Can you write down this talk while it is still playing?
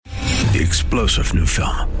The explosive new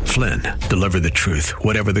film, Flynn, deliver the truth,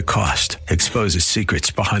 whatever the cost. Exposes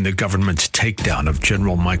secrets behind the government's takedown of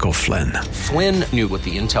General Michael Flynn. Flynn knew what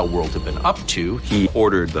the intel world had been up to. He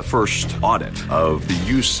ordered the first audit of the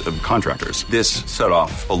use of contractors. This set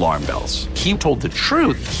off alarm bells. He told the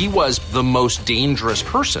truth. He was the most dangerous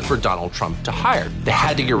person for Donald Trump to hire. They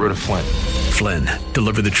had to get rid of Flynn. Flynn,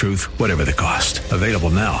 deliver the truth, whatever the cost. Available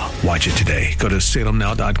now. Watch it today. Go to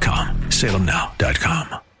salemnow.com.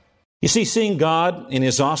 salemnow.com. You see, seeing God in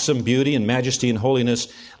His awesome beauty and majesty and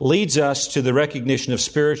holiness leads us to the recognition of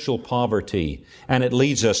spiritual poverty, and it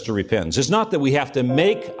leads us to repentance. It's not that we have to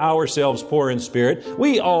make ourselves poor in spirit.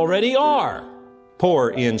 We already are poor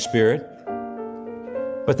in spirit.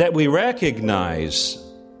 But that we recognize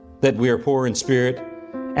that we are poor in spirit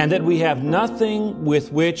and that we have nothing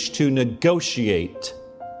with which to negotiate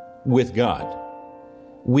with God.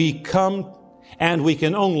 We come, and we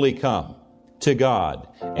can only come to God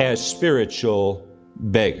as spiritual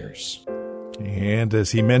beggars. And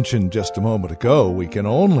as he mentioned just a moment ago, we can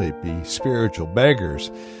only be spiritual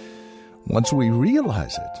beggars once we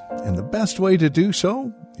realize it. And the best way to do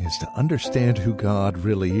so is to understand who God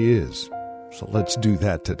really is. So let's do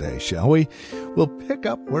that today, shall we? We'll pick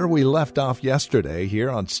up where we left off yesterday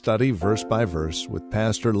here on Study Verse by Verse with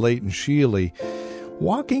Pastor Leighton Sheely,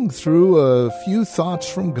 walking through a few thoughts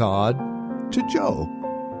from God to Job.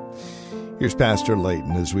 Here's Pastor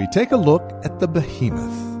Leighton as we take a look at the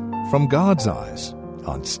behemoth from God's eyes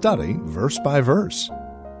on Study Verse by Verse.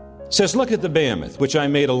 It says, "Look at the behemoth, which I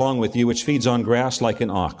made along with you, which feeds on grass like an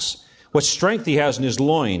ox. What strength he has in his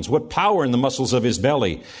loins, what power in the muscles of his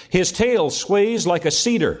belly. His tail sways like a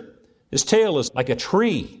cedar. His tail is like a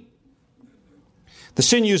tree. The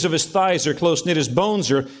sinews of his thighs are close knit. His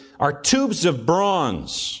bones are tubes of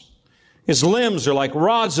bronze. His limbs are like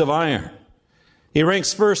rods of iron. He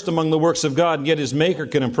ranks first among the works of God, and yet his maker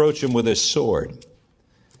can approach him with his sword.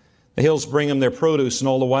 The hills bring him their produce, and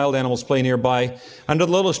all the wild animals play nearby. Under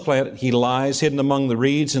the lotus plant he lies, hidden among the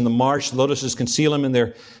reeds in the marsh. The lotuses conceal him in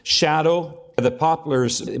their shadow. The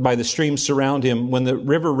poplars by the stream surround him. When the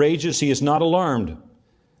river rages, he is not alarmed.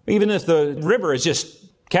 Even if the river is just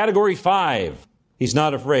category 5, he's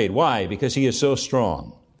not afraid. Why? Because he is so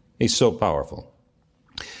strong. He's so powerful.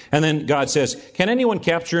 And then God says, can anyone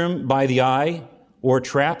capture him by the eye or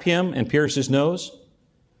trap him and pierce his nose?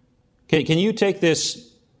 Can you take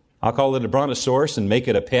this, I'll call it a brontosaurus, and make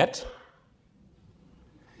it a pet?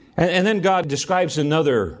 And then God describes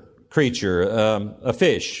another creature, a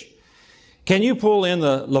fish. Can you pull in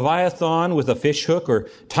the Leviathan with a fish hook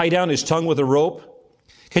or tie down his tongue with a rope?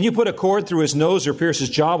 Can you put a cord through his nose or pierce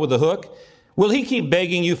his jaw with a hook? Will he keep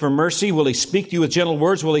begging you for mercy? Will he speak to you with gentle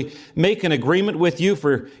words? Will he make an agreement with you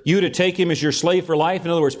for you to take him as your slave for life?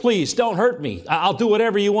 In other words, please don't hurt me. I'll do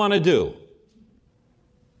whatever you want to do.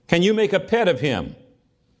 Can you make a pet of him?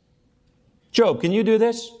 Job, can you do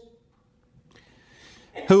this?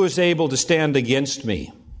 Who is able to stand against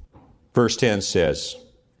me? Verse 10 says,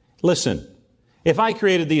 listen, if I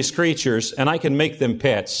created these creatures and I can make them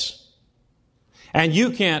pets, and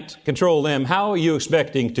you can't control them, how are you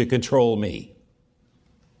expecting to control me?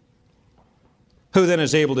 Who then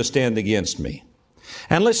is able to stand against me?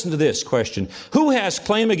 And listen to this question. Who has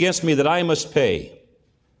claim against me that I must pay?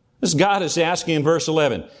 This God is asking in verse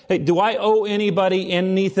 11. Hey, do I owe anybody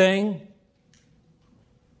anything?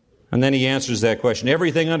 And then he answers that question.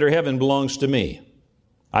 Everything under heaven belongs to me.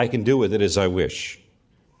 I can do with it as I wish.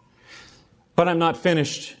 But I'm not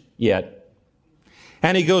finished yet.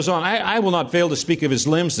 And he goes on, I will not fail to speak of his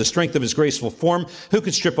limbs, the strength of his graceful form. Who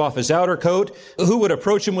could strip off his outer coat? Who would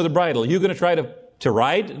approach him with a bridle? Are you going to try to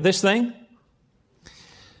ride this thing?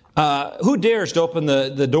 Who dares to open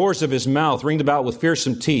the doors of his mouth, ringed about with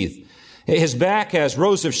fearsome teeth? His back has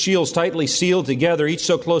rows of shields tightly sealed together, each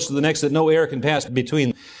so close to the next that no air can pass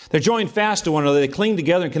between. They're joined fast to one another. They cling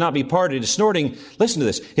together and cannot be parted. His snorting, listen to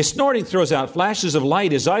this. His snorting throws out flashes of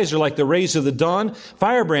light. His eyes are like the rays of the dawn.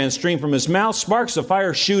 Firebrands stream from his mouth. Sparks of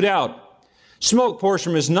fire shoot out. Smoke pours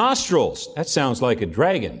from his nostrils. That sounds like a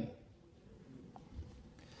dragon.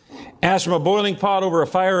 As from a boiling pot over a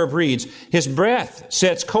fire of reeds, his breath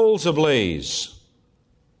sets coals ablaze,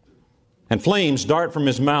 and flames dart from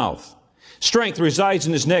his mouth. Strength resides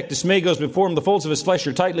in his neck. Dismay goes before him. The folds of his flesh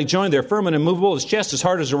are tightly joined. They're firm and immovable. His chest is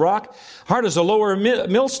hard as a rock, hard as a lower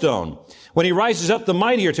millstone. When he rises up, the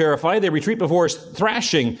mighty are terrified. They retreat before his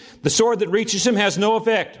thrashing. The sword that reaches him has no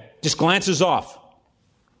effect, just glances off.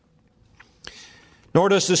 Nor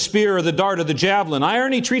does the spear or the dart or the javelin.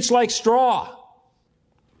 Iron he treats like straw,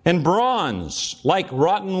 and bronze like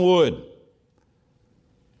rotten wood.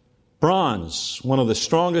 Bronze, one of the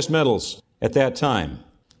strongest metals at that time.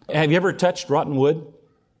 Have you ever touched rotten wood?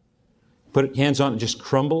 Put hands on it, it just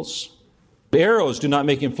crumbles. Arrows do not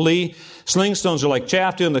make him flee. Sling stones are like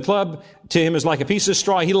chaff to him. The club to him is like a piece of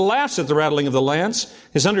straw. He laughs at the rattling of the lance.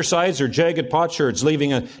 His undersides are jagged potsherds,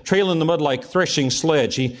 leaving a trail in the mud like threshing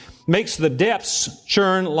sledge. He makes the depths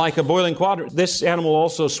churn like a boiling quadrant. This animal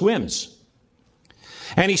also swims.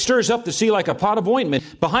 And he stirs up the sea like a pot of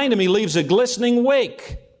ointment. Behind him he leaves a glistening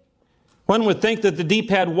wake. One would think that the deep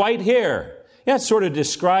had white hair. Yeah, it sort of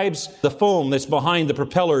describes the foam that's behind the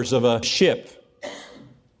propellers of a ship.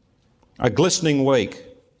 A glistening wake.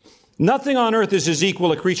 Nothing on earth is his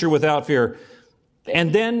equal, a creature without fear.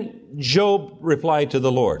 And then Job replied to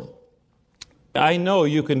the Lord, I know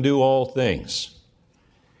you can do all things,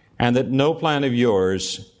 and that no plan of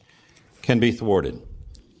yours can be thwarted.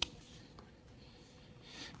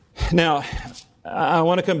 Now, I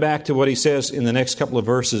want to come back to what he says in the next couple of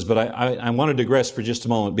verses, but I want to digress for just a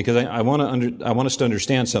moment because I want us to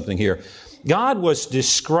understand something here. God was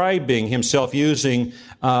describing himself using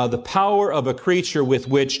the power of a creature with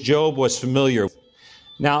which Job was familiar.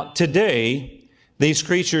 Now, today, these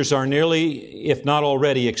creatures are nearly, if not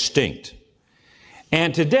already, extinct.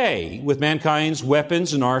 And today, with mankind's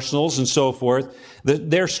weapons and arsenals and so forth,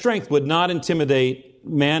 their strength would not intimidate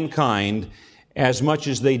mankind as much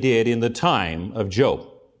as they did in the time of Job.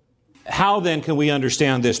 How then can we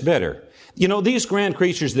understand this better? You know, these grand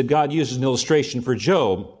creatures that God uses as an illustration for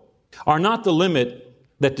Job are not the limit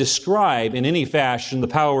that describe in any fashion the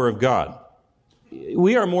power of God.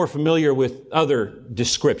 We are more familiar with other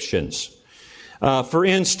descriptions. For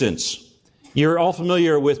instance, you're all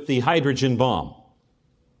familiar with the hydrogen bomb.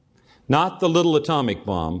 Not the little atomic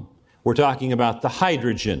bomb. We're talking about the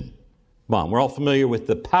hydrogen bomb. We're all familiar with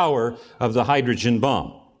the power of the hydrogen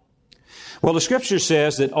bomb. Well, the Scripture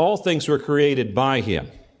says that all things were created by Him.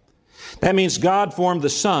 That means God formed the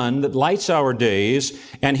sun that lights our days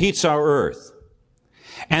and heats our earth.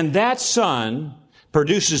 And that sun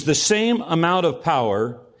produces the same amount of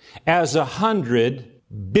power as 100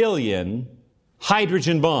 billion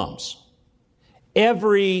hydrogen bombs.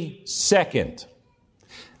 Every second.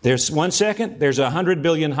 There's 1 second, there's 100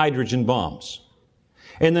 billion hydrogen bombs.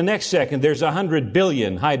 In the next second, there's 100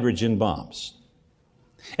 billion hydrogen bombs.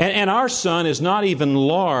 And our sun is not even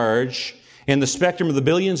large in the spectrum of the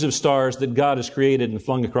billions of stars that God has created and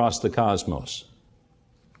flung across the cosmos.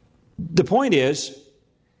 The point is,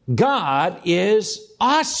 God is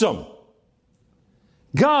awesome.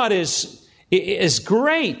 God is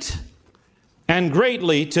great and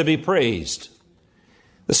greatly to be praised.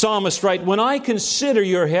 The psalmist writes, when I consider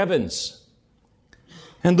your heavens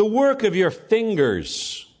and the work of your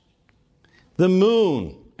fingers, the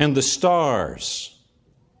moon and the stars,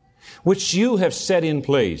 which you have set in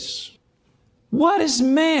place. What is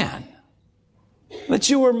man that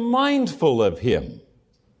you are mindful of him?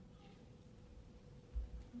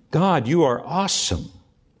 God, you are awesome.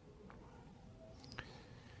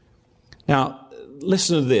 Now,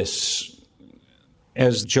 listen to this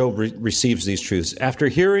as Job receives these truths. After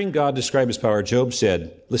hearing God describe His power, Job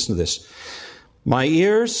said, listen to this, my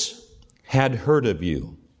ears had heard of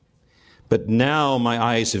you, but now my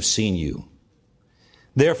eyes have seen you.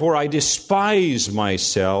 Therefore I despise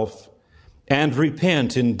myself and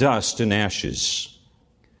repent in dust and ashes.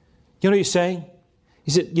 You know what he's saying?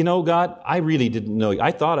 He said, you know, God, I really didn't know you.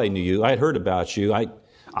 I thought I knew you. I had heard about you.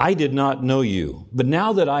 I did not know you. But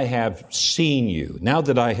now that I have seen you, now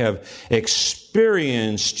that I have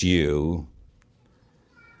experienced you,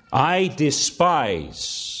 I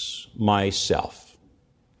despise myself.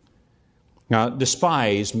 Now,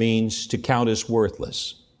 despise means to count as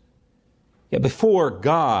worthless. Yeah, before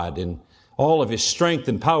God and all of His strength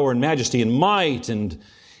and power and majesty and might and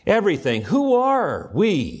everything, who are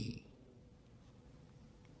we?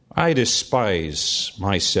 I despise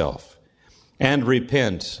myself and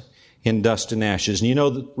repent in dust and ashes. And you know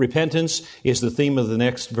that repentance is the theme of the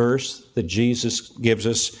next verse that Jesus gives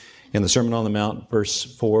us in the Sermon on the Mount, verse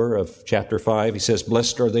 4 of chapter 5. He says,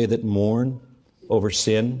 blessed are they that mourn over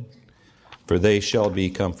sin, for they shall be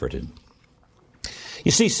comforted.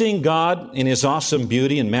 You see, seeing God in His awesome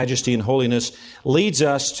beauty and majesty and holiness leads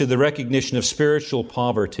us to the recognition of spiritual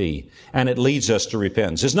poverty, and it leads us to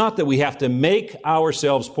repentance. It's not that we have to make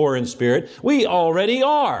ourselves poor in spirit. We already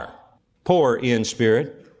are poor in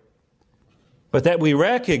spirit. But that we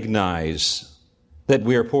recognize that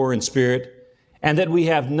we are poor in spirit and that we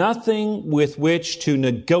have nothing with which to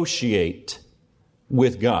negotiate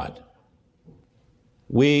with God.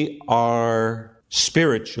 We are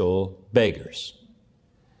spiritual beggars.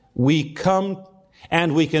 We come,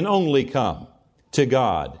 and we can only come to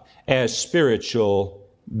God as spiritual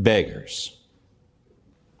beggars.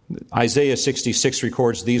 Isaiah 66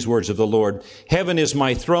 records these words of the Lord. Heaven is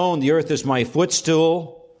my throne, the earth is my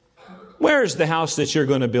footstool. Where is the house that you're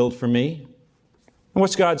going to build for me? And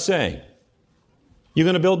what's God saying? You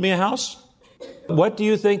going to build me a house? What do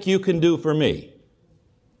you think you can do for me?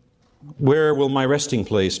 Where will my resting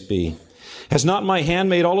place be? Has not my hand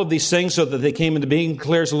made all of these things so that they came into being,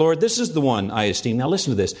 declares the Lord? This is the one I esteem. Now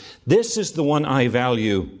listen to this. This is the one I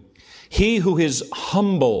value. He who is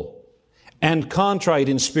humble and contrite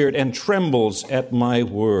in spirit and trembles at my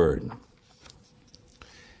word.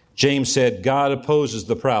 James said, God opposes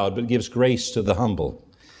the proud, but gives grace to the humble.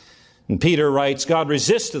 And Peter writes, God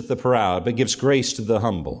resisteth the proud, but gives grace to the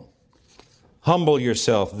humble. Humble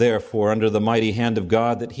yourself, therefore, under the mighty hand of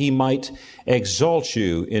God, that he might exalt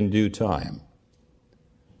you in due time.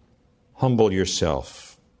 Humble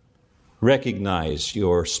yourself. Recognize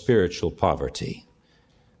your spiritual poverty.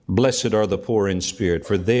 Blessed are the poor in spirit,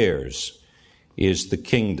 for theirs is the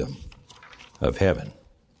kingdom of heaven.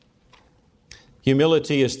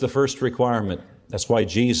 Humility is the first requirement. That's why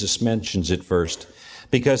Jesus mentions it first,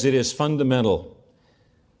 because it is fundamental.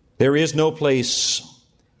 There is no place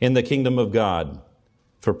in the kingdom of God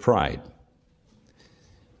for pride.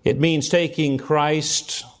 It means taking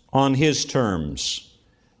Christ on his terms,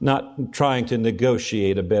 not trying to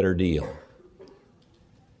negotiate a better deal.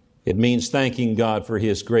 It means thanking God for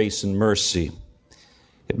his grace and mercy.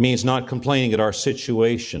 It means not complaining at our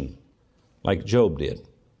situation like Job did.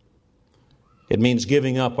 It means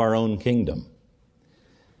giving up our own kingdom.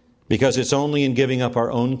 Because it's only in giving up our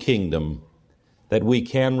own kingdom that we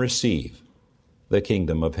can receive the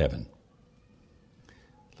kingdom of heaven.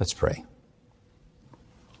 Let's pray.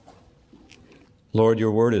 Lord,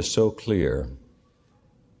 your word is so clear.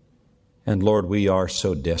 And Lord, we are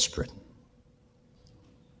so desperate.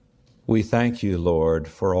 We thank you, Lord,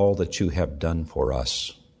 for all that you have done for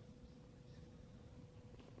us.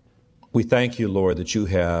 We thank you, Lord, that you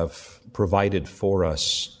have provided for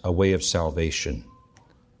us a way of salvation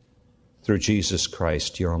through Jesus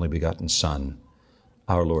Christ, your only begotten Son,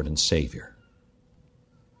 our Lord and Savior.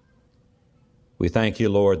 We thank you,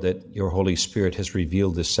 Lord, that your Holy Spirit has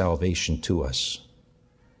revealed this salvation to us.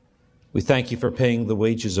 We thank you for paying the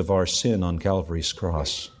wages of our sin on Calvary's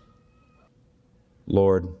cross.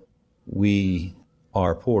 Lord, we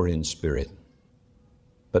are poor in spirit,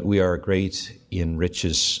 but we are great in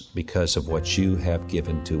riches because of what you have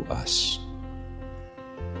given to us.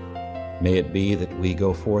 May it be that we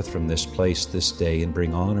go forth from this place this day and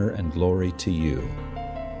bring honor and glory to you.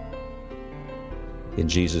 In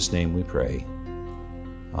Jesus' name we pray.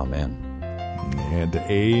 Amen. And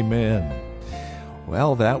amen.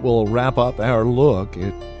 Well, that will wrap up our look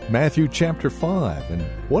at Matthew chapter 5 and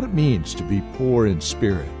what it means to be poor in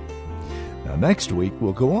spirit. Now, next week,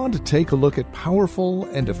 we'll go on to take a look at powerful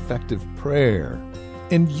and effective prayer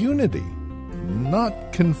and unity,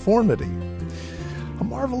 not conformity. A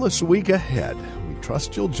marvelous week ahead. We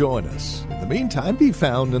trust you'll join us. In the meantime, be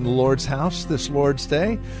found in the Lord's house this Lord's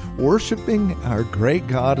Day, worshiping our great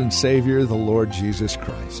God and Savior, the Lord Jesus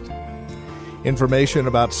Christ. Information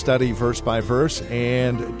about study verse by verse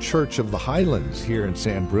and Church of the Highlands here in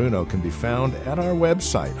San Bruno can be found at our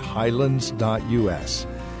website, highlands.us.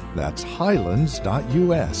 That's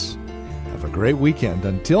highlands.us. Have a great weekend.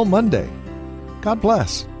 Until Monday, God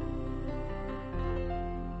bless.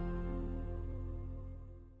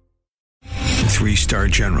 Three-star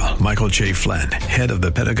General Michael J. Flynn, head of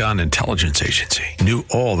the Pentagon Intelligence Agency, knew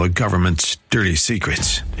all the government's dirty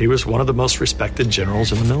secrets. He was one of the most respected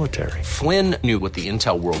generals in the military. Flynn knew what the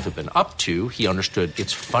intel world had been up to. He understood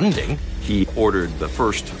its funding. He ordered the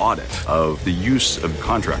first audit of the use of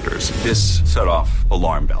contractors. This set off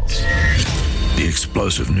alarm bells. The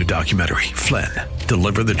explosive new documentary, Flynn,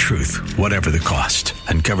 Deliver the Truth, Whatever the Cost,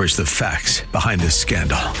 uncovers the facts behind this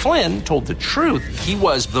scandal. Flynn told the truth. He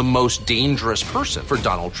was the most dangerous person for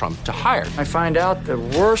Donald Trump to hire. I find out the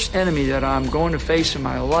worst enemy that I'm going to face in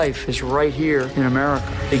my life is right here in America.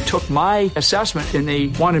 They took my assessment and they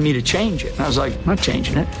wanted me to change it. And I was like, I'm not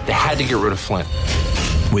changing it. They had to get rid of Flynn.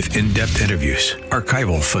 With in-depth interviews,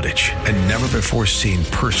 archival footage, and never-before-seen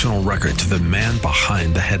personal records of the man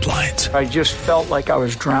behind the headlines. I just felt like I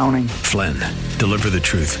was drowning. Flynn, Deliver the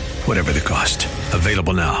Truth, Whatever the Cost.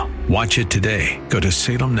 Available now. Watch it today. Go to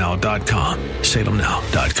salemnow.com.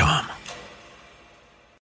 salemnow.com.